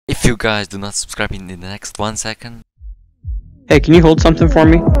you guys do not subscribe in the next 1 second. Hey, can you hold something for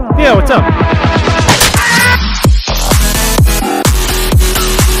me? Yeah, what's up?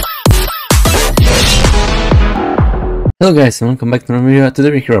 Hello guys and welcome back to another video.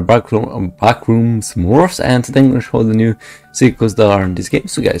 Today we're here at Backrooms Morphs, and today I'm going to show the new secret codes that are in this game.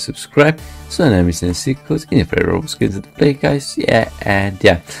 So guys, subscribe so that I'm missing secret codes in your favorite Roblox games to play, guys. And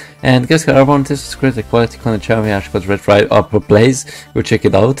guys, I want this is great quality content channel. We actually got RedTritePlays. Go check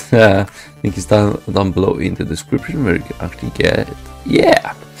it out. Link is down below in the description where you can actually get it.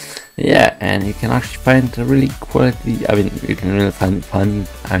 Yeah, and you can actually find a really quality, you can really find funny,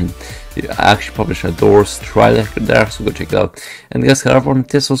 you actually publish a Doors trailer there, so go check it out. And guys, I want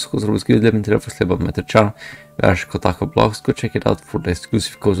this also goes Roblox good living to the about my channel. We actually got TacoBlox. Go check it out for the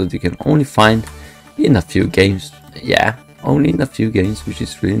exclusive codes that you can only find in a few games. Yeah, only in a few games, which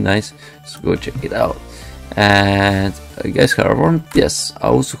is really nice. So go check it out. And guys, yes, I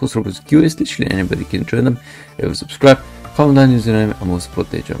also host Roblox QS. Literally anybody can join them. If you subscribe, comment down username and most support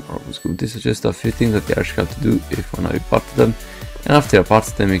page on Roblox Group. This is just a few things that you actually have to do if you want to be part of them. And after you're part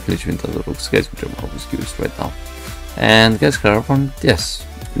of them, you can literally enter the Roblox guys, which I'm Roblox Group right now. And guys, yes,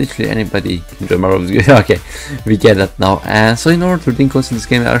 literally anybody can join my Roblox Group. Okay, we get that now. And so in order to link codes in this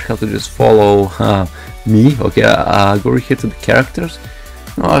game, you actually have to just follow me. Okay, go here to the characters.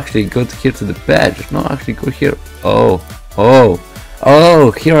 No, actually go here to the badge. No, actually go here. Oh,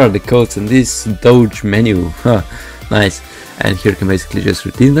 here are the codes in this Doge menu. Nice. And here you can basically just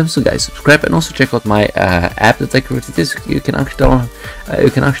redeem them. So guys, subscribe and also check out my app that I created. This you can actually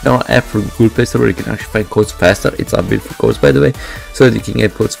download an app for Google Play Store where you can actually find codes faster. It's a built for codes, by the way, so that you can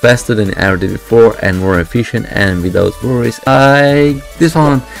get codes faster than you ever did before and more efficient and without worries. This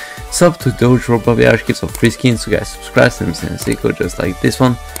one sub to Doge Roblox. We actually give some free skins. So guys, subscribe to the same code just like this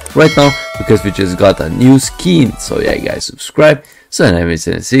one right now, because we just got a new skin. So yeah guys, subscribe so that I miss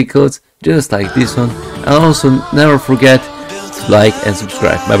any codes just like this one. And also never forget to like and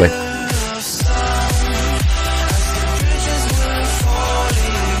subscribe. Bye bye.